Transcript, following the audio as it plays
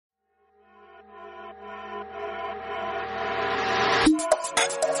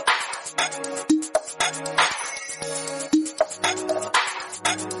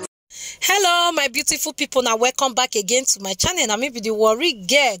beautiful people, now welcome back again to my channel. Now maybe the Warri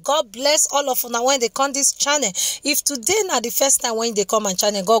Girl. God bless all of you now when they come this channel. If today now the first time when they come my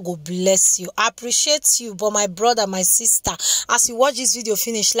channel, God will bless you. I appreciate you, but my brother, my sister, as you watch this video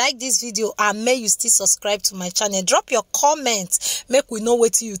finish, like this video and may you still subscribe to my channel. Drop your comments, make we know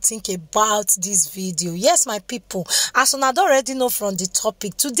what you think about this video. Yes, my people, as you already know from the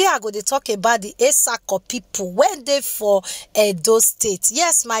topic, today I go to talk about the Etsako people when they for Edo State.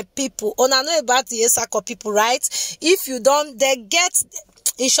 Yes, my people, I know about the Etsako people, right? If you don't, they get,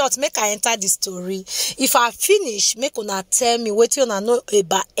 in short, make I enter the story. If I finish, make una tell me what you know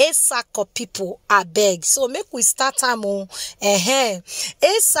about Etsako people, I beg. So make we start time on.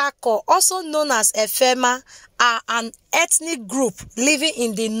 Etsako, also known as Efema, are an ethnic group living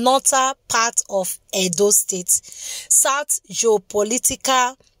in the northern part of Edo State, south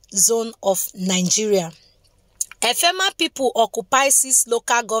geopolitical zone of Nigeria. Efema people occupy 6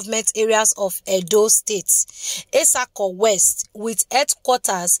 local government areas of Edo State, Etsako West, with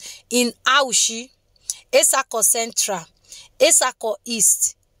headquarters in Aushi, Etsako Central, Etsako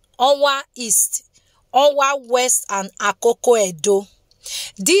East, Onwa East, Onwa West, and Akoko Edo.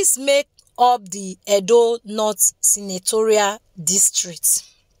 These make up the Edo North Senatorial District.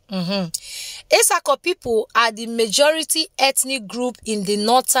 Etsako people are the majority ethnic group in the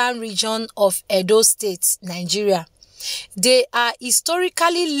northern region of Edo State, Nigeria. They are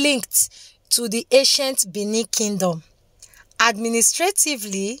historically linked to the ancient Benin Kingdom.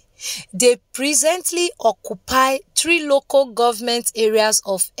 Administratively, they presently occupy 3 local government areas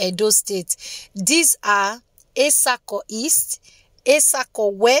of Edo State. These are Etsako East,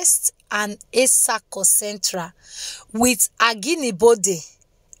 Etsako West, and Etsako Central, with Aginibode,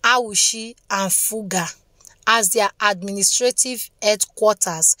 Aushi, and Fuga as their administrative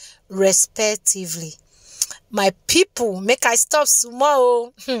headquarters, respectively. My people, make I stop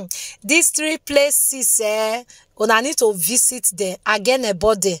small. These 3 places, I need to visit there.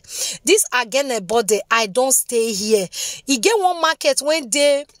 Agenebode. This Agenebode, I don't stay here. You get one market when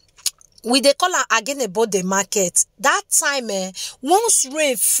they call it Agenebode market. That time, once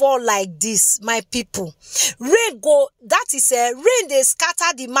rain fall like this, my people, rain go, that is rain, they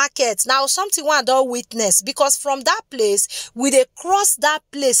scatter the market. Now, something I don't witness, because from that place, we they cross that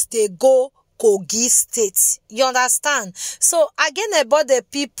place, they go Kogi State. You understand? So, Agenebode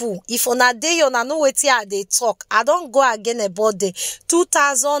people, if on a day, on a know what they talk, I don't go Agenebode.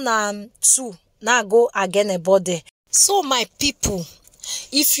 2002, now go Agenebode. So, my people,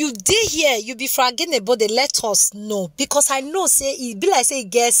 if you dey here, you be fragging about the let us know, because I know say it be like say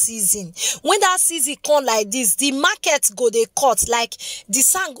get season. When that season come like this, the market go they cut like the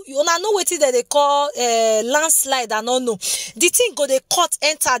sand. You know what that they call landslide. I don't know. The thing go they cut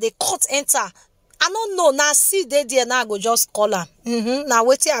enter. They cut enter. I don't know. Now see they there now go just call her. Now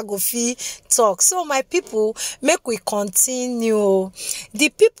wait till I go fee talk. So my people, make we continue. The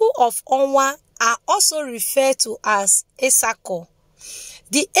people of Onwa are also referred to as Etsako.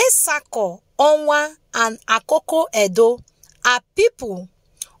 The Etsako, Onwa, and Akoko Edo are people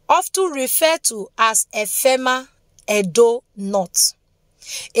often referred to as Efema Edo North,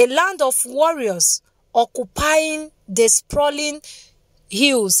 a land of warriors occupying the sprawling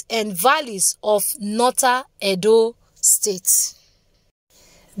hills and valleys of northern Edo State.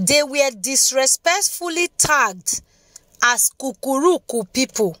 They were disrespectfully tagged as Kukuruku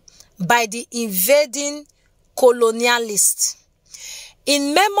people by the invading colonialists.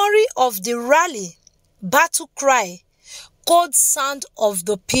 In memory of the rally, battle cry, code sound of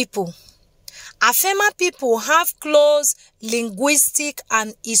the people, Efema people have close linguistic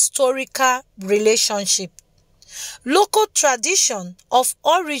and historical relationship. Local tradition of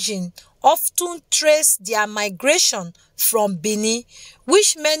origin often trace their migration from Benin,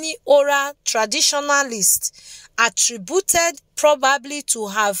 which many oral traditionalists attributed probably to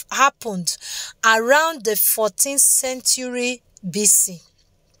have happened around the 14th century BC.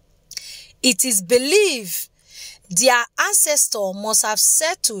 It is believed their ancestors must have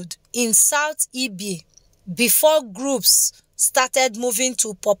settled in South Ibi before groups started moving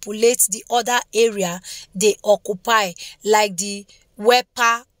to populate the other area they occupy, like the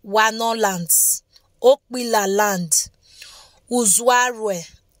Wepa Wano lands, Okbila land, Uzuarwe,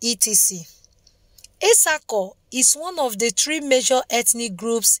 etc. Etsako is one of the 3 major ethnic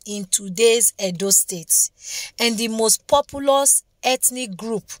groups in today's Edo State and the most populous ethnic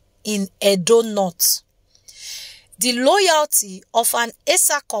group in Edo North. The loyalty of an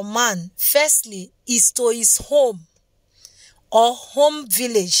Etsako man, firstly, is to his home or home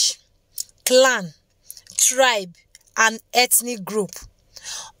village, clan, tribe, and ethnic group.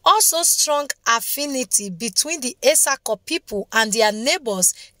 Also, strong affinity between the Etsako people and their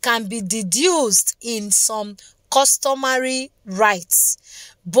neighbors can be deduced in some customary rites,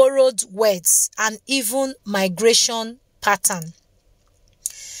 borrowed words, and even migration pattern.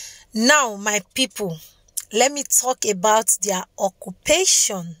 Now, my people, let me talk about their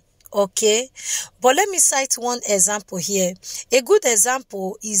occupation, okay? But let me cite one example here. A good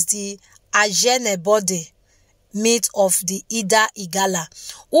example is the Ajenebode myth of the Ida Igala,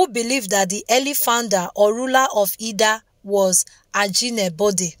 who believed that the early founder or ruler of Ida was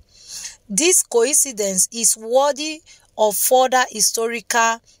Ajenebode. This coincidence is worthy of further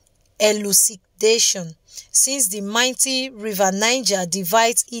historical elucidation, since the mighty river Niger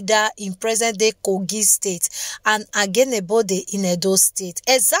divides Ida in present-day Kogi State and Agenebode in Edo State.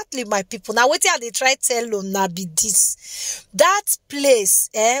 Exactly, my people. Now, wetin I dey try tell una be this. That place,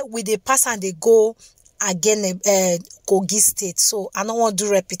 we dey pass and they go again, Kogi State. So, I don't want to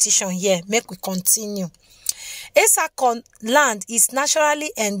do repetition here. Make we continue. Etsako land is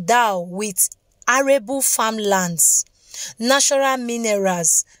naturally endowed with arable farmlands, natural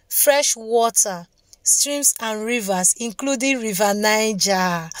minerals, fresh water, streams and rivers, including River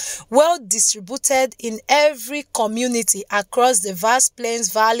Niger, well distributed in every community across the vast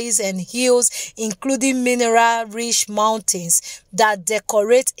plains, valleys, and hills, including mineral-rich mountains that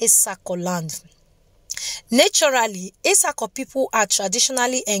decorate Etsako land. Naturally, Etsako people are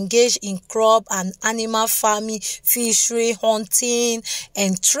traditionally engaged in crop and animal farming, fishery, hunting,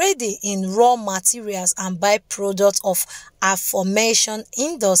 and trading in raw materials and byproducts of aforementioned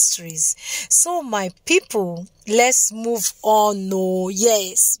industries. So, my people, let's move on. Oh,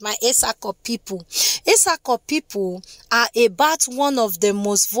 yes, my Etsako people. Etsako people are about one of the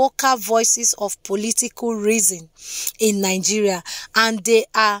most vocal voices of political reason in Nigeria, and they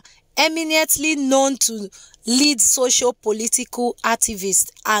are eminently known to lead socio-political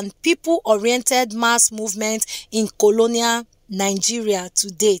activists and people-oriented mass movements in colonial Nigeria to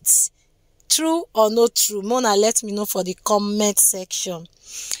date. True or not true? Mona, let me know for the comment section.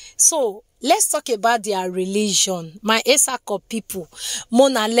 So, let's talk about their religion. My Etsako people,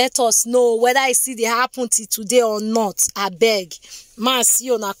 Mona, let us know whether I see they happen till today or not. I beg. Ma, see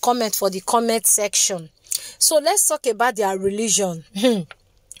you on a comment for the comment section. So, let's talk about their religion.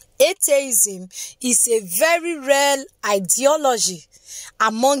 Atheism is a very rare ideology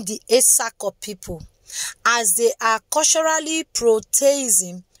among the Etsako people, as they are culturally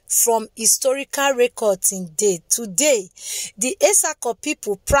pro-theism from historical records in date. Today, the Etsako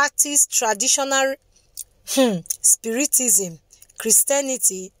people practice traditional Spiritism,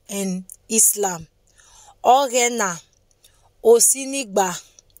 Christianity, and Islam. Ogena, Osinigba,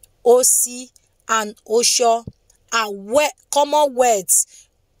 Osi, and Osho are common words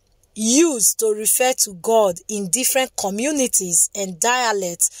used to refer to God in different communities and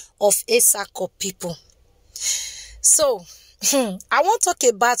dialects of Etsako people. So, I want to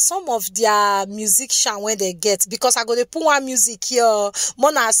talk about some of their musician when they get, because I go to put one music here.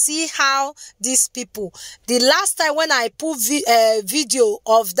 Mona, see how these people, the last time when I put video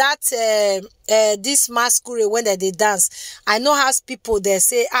of that this masquerade when they dance, I know how people they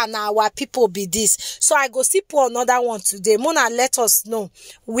say, now our people be this. So I go see put another one today. Mona, let us know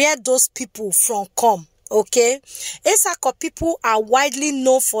where those people from come. Okay, Etsako people are widely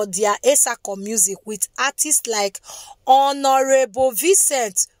known for their Etsako music, with artists like Honorable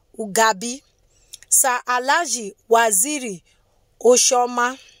Vincent Ugabi, Sir Alhaji Waziri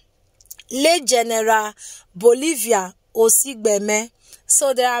Oshoma, late General Bolivia Osigbeme.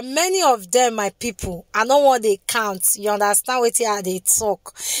 So there are many of them, my people. I don't want they count. You understand what they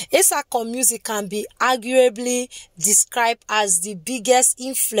talk. Etsako music can be arguably described as the biggest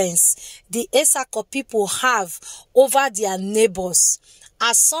influence the Etsako people have over their neighbors,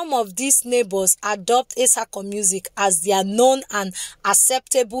 as some of these neighbors adopt Etsako music as their known and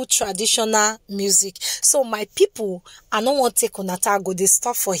acceptable traditional music. So my people, I don't want to take on go. They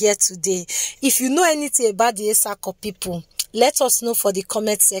stop for here today. If you know anything about the Etsako people, let us know for the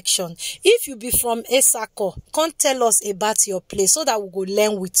comment section. If you be from Etsako, come tell us about your place so that we go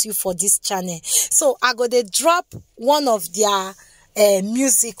learn with you for this channel. So I go to drop one of their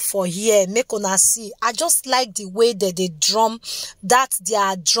music for here, make una see. I just like the way that they drum, that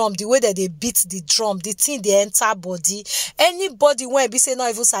their drum, the way that they beat the drum, the thing they enter body. Anybody when be say no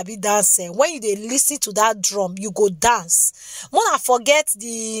even sabi dance, when you they listen to that drum, you go dance. Mona forget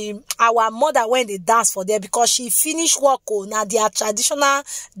our mother when they dance for there, because she finished work. Now their traditional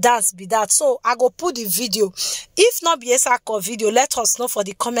dance be that. So I go put the video. If not be Etsako video, let us know for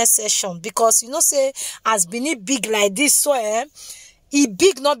the comment section, because you know say as Benin big like this, so e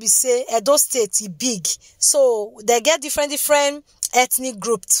big, not be say Edo State e big. So they get different ethnic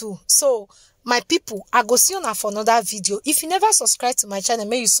group too. So my people, I go see you for another video. If you never subscribe to my channel,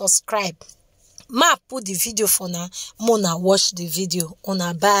 may you subscribe. Ma put the video for now. Mona watch the video.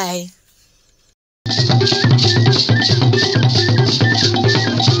 Bye.